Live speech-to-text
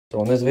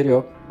So in this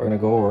video, we're gonna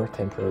go over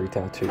temporary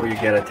tattoo. Before you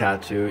get a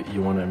tattoo,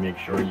 you wanna make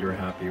sure you're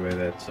happy with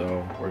it.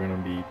 So we're gonna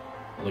be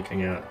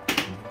looking at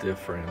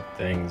different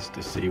things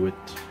to see what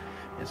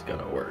is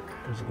gonna work.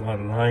 There's a lot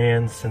of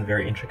lions and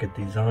very intricate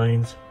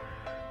designs.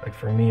 Like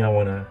for me, I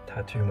wanna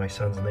tattoo my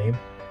son's name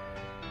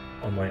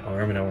on my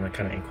arm and I wanna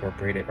kinda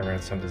incorporate it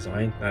around some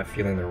design. Not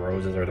feeling the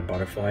roses or the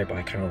butterfly, but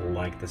I kinda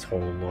like this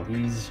whole look.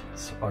 These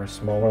are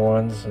smaller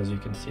ones, as you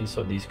can see.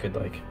 So these could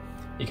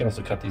you can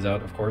also cut these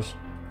out, of course.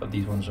 But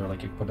these ones are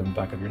like you put on the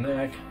back of your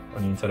neck,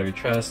 on the inside of your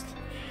chest,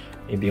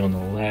 maybe on the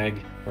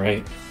leg,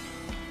 right?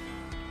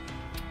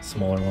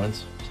 Smaller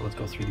ones. So let's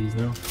go through these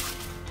now.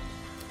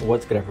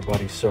 What's good,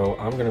 everybody? So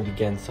I'm gonna be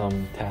getting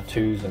some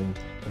tattoos, and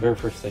the very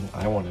first thing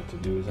I wanted to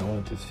do is I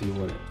wanted to see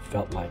what it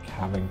felt like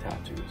having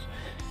tattoos.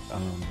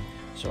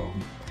 So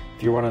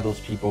if you're one of those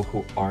people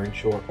who aren't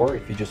sure, or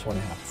if you just want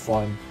to have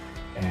fun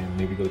and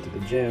maybe go to the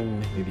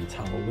gym, maybe it's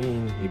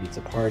Halloween, maybe it's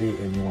a party,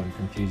 and you want to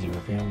confuse your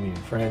family and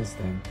friends,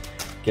 then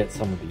get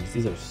some of these.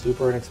 These are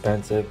super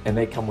inexpensive and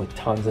they come with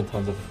tons and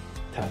tons of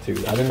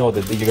tattoos. I didn't know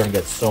that you're gonna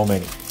get so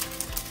many.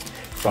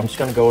 So I'm just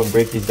gonna go and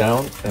break these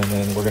down and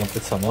then we're gonna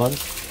put some on.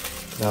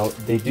 Now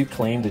they do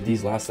claim that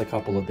these last a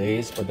couple of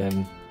days, but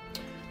then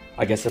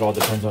I guess it all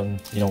depends on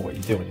what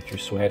you're doing. If you're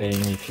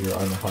sweating, if you're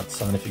on the hot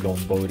sun, if you're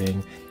going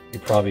boating, you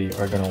probably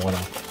are gonna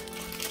wanna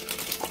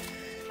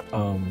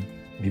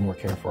be more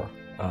careful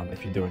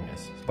if you're doing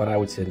this. But I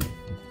would say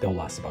they'll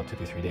last about 2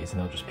 to 3 days and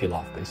they'll just peel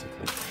off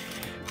basically.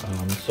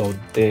 So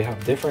they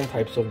have different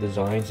types of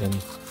designs and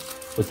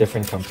with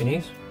different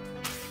companies,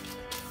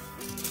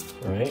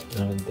 right?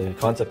 The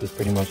concept is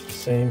pretty much the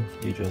same.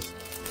 You just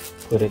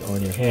put it on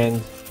your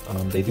hand.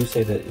 They do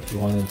say that if you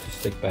want them to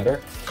stick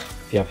better,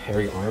 if you have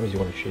hairy arms, you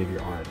want to shave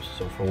your arms.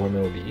 So for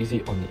women, it will be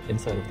easy. On the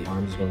inside of the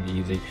arms is going to be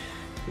easy.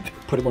 If you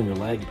put it on your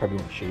leg, you probably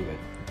want to shave it.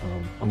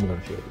 I'm going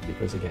to shave it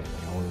because, again,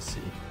 I want to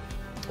see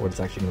what it's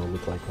actually going to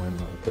look like when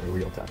I put a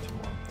real tattoo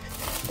on.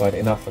 But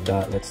enough of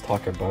that. Let's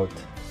talk about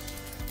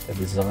the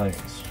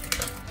designs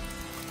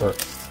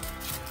first.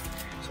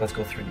 So let's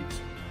go through these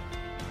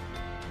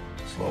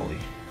slowly.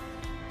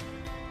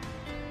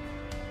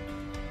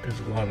 There's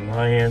a lot of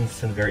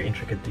lions and very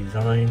intricate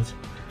designs.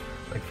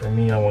 Like for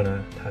me, I want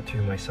to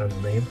tattoo my son's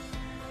name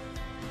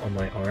on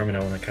my arm and I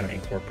want to kind of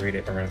incorporate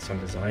it around some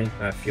design.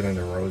 Not feeling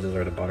the roses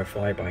or the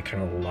butterfly, but I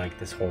kind of like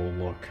this whole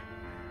look.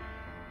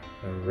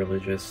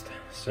 Religious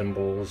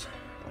symbols,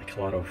 like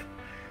a lot of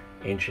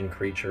ancient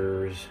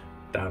creatures.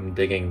 I'm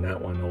digging that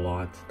one a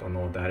lot. Don't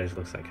know what that is.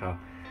 Looks like a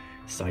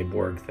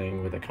cyborg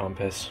thing with a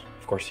compass.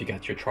 Of course, you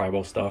got your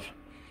tribal stuff.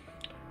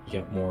 You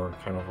get more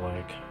kind of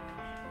like,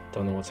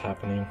 don't know what's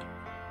happening.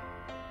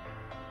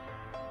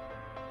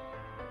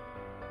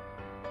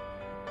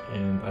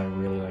 And I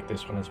really like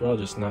this one as well.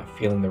 Just not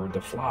feeling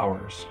the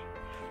flowers.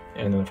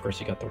 And then of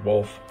course you got the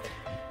wolf.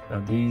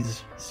 Now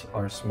these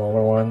are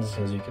smaller ones,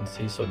 as you can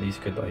see. So these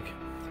could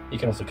you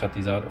can also cut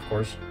these out, of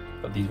course.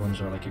 But these ones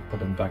are like you put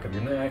on the back of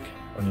your neck,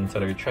 on the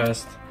inside of your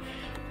chest,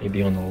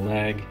 maybe on the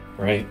leg,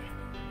 right?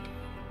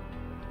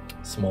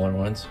 Smaller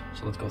ones.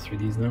 So let's go through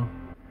these now.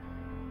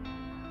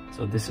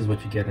 So this is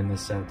what you get in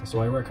this set.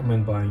 So I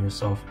recommend buying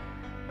yourself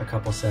a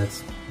couple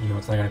sets.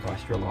 It's not gonna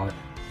cost you a lot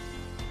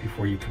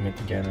before you commit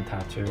to getting a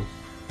tattoo.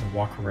 And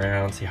walk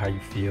around, see how you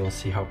feel,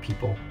 see how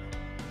people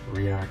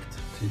react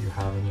to you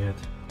having it.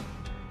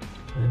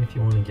 And then if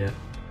you want to get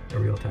a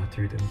real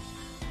tattoo, then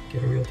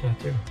get a real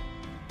tattoo.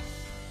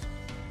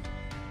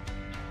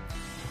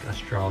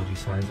 Astrology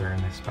signs are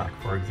in this pack,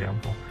 for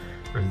example,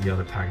 whereas the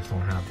other packs don't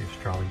have the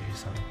astrology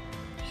sign.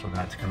 So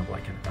that's kind of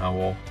like an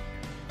owl.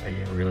 I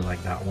really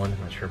like that one.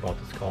 I'm not sure about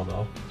this call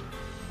though,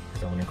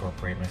 because I want to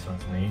incorporate my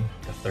son's name.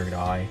 The third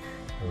eye,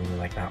 I really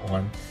like that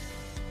one.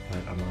 But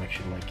I'm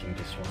actually liking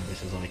this one.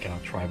 This is like a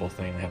tribal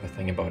thing. They have a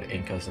thing about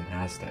Incas and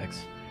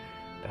Aztecs.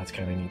 That's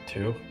kind of neat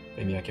too.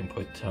 Maybe I can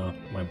put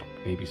my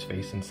baby's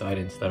face inside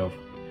instead of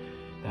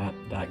that.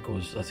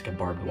 That's like a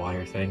barbed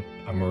wire thing.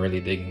 I'm really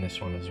digging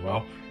this one as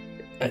well.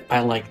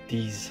 I like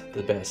these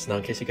the best. Now,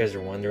 in case you guys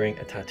are wondering,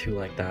 a tattoo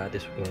like that,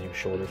 this would be on your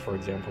shoulder, for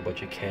example, but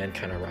you can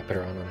kind of wrap it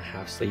around on a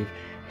half sleeve.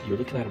 You're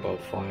looking at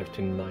about $500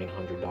 to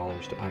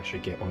 $900 to actually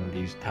get one of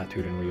these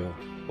tattooed in real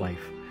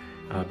life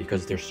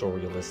because they're so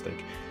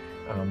realistic.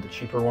 The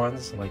cheaper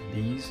ones, like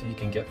these, you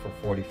can get for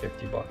 40,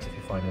 50 bucks if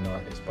you find an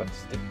artist, but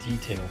it's the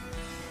detail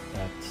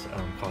that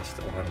costs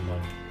a lot of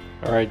money.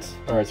 All right, so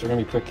we're gonna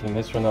be picking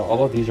this one now.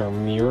 All of these are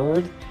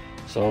mirrored.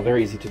 So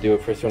very easy to do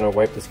it. First you want to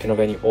wipe the skin of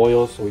any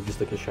oil, so we just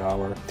take a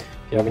shower.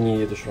 If you have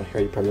any additional hair,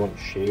 you probably want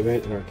to shave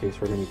it. In our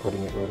case, we're going to be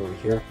putting it right over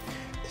here.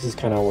 This is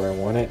kind of where I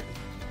want it.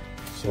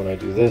 So when I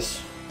do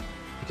this,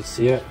 you can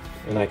see it,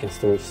 and I can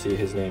still see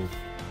his name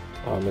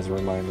as a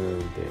reminder of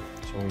the day.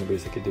 So I'm going to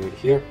basically do it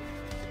here,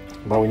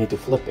 but we need to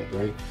flip it,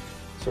 right?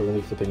 So we're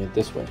going to be flipping it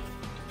this way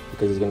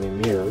because it's going to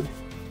be mirrored,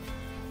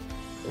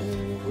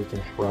 and we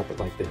can wrap it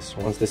like this.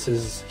 Once this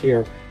is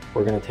here,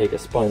 we're going to take a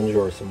sponge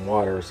or some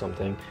water or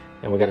something,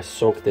 and we got to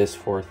soak this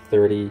for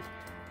 30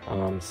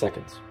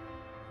 seconds,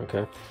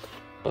 okay?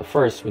 But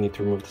first, we need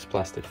to remove this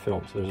plastic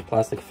film. So there's a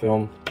plastic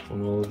film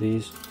on all of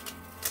these.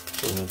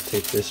 So we're going to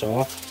take this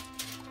off.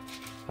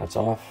 That's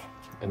off.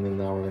 And then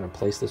now we're gonna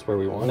place this where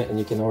we want it, and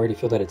you can already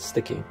feel that it's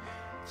sticking.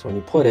 So when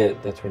you put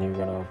it, that's when you're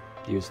gonna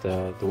use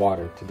the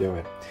water to do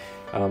it.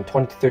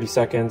 20 to 30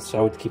 seconds,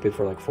 I would keep it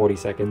for like 40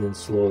 seconds and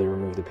slowly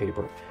remove the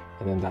paper.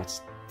 And then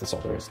that's all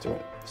there is to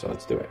it. So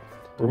let's do it.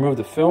 Remove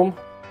the film,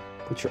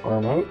 put your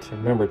arm out.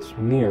 Remember, it's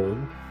mirrored.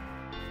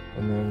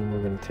 And then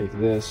we're gonna take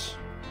this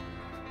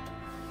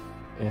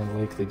and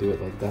likely do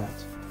it like that.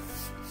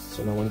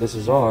 So now when this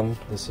is on,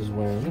 this is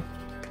when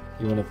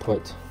you wanna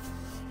put,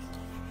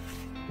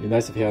 it'd be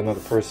nice if you had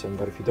another person,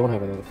 but if you don't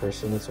have another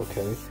person, it's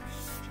okay.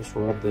 Just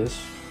rub this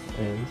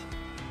and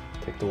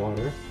take the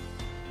water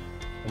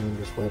and then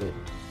just wet it.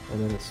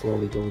 And then it's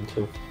slowly going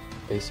to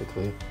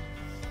basically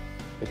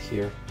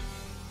adhere.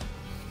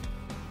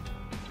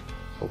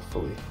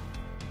 Hopefully.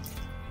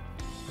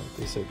 Like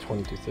they say,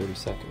 20 to 30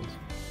 seconds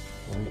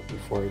right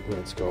before it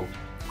lets go.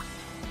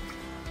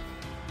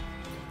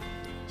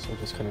 So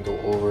just kind of go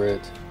over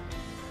it.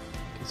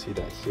 You can see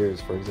that here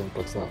is, for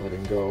example, it's not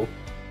letting go,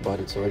 but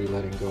it's already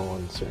letting go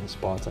on certain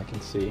spots I can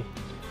see.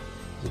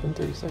 Has it been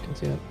 30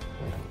 seconds yet?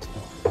 I don't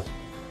know.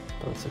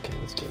 But it's okay,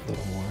 let's get a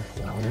little more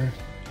water.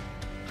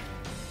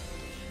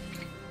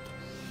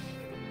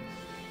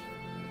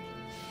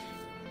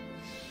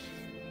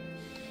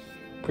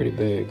 Pretty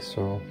big,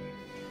 so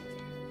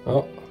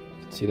oh,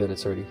 you can see that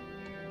it's already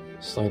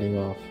sliding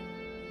off.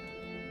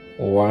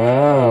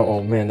 Wow,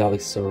 oh man, that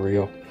looks so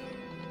real.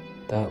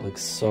 That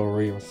looks so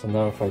real. So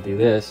now if I do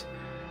this,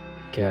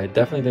 okay, I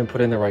definitely didn't put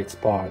it in the right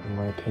spot in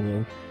my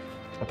opinion.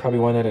 I probably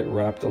wanted it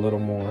wrapped a little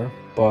more,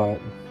 but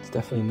it's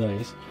definitely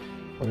nice.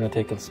 We're gonna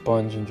take a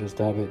sponge and just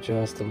dab it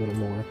just a little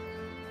more.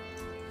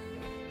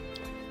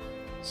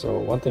 So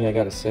one thing I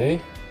gotta say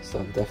is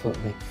that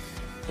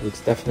it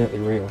looks definitely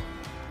real.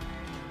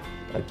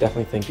 I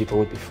definitely think people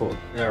would be fooled.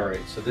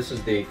 Alright, so this is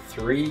day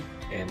 3,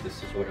 and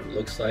this is what it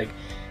looks like.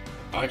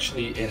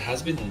 Actually, it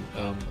has been,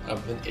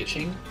 I've been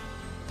itching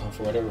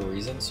for whatever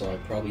reason, so I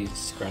probably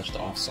scratched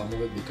off some of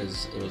it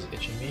because it was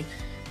itching me.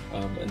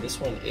 And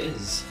this one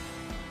is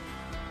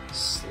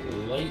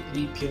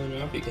slightly peeling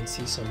off. You can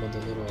see some of the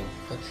little,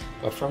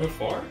 but from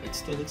afar, it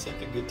still looks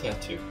like a good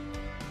tattoo.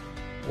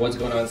 What's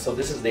going on? So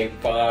this is day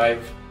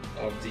 5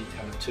 of the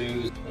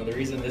tattoos. Now the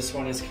reason this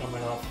one is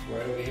coming off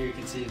right over here, you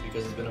can see, is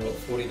because it's been about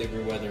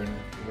 40-degree weather and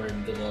we're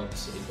wearing gloves,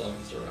 so the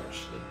gloves are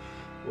actually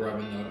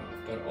rubbing that off.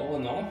 But all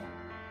in all,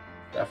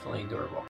 definitely durable.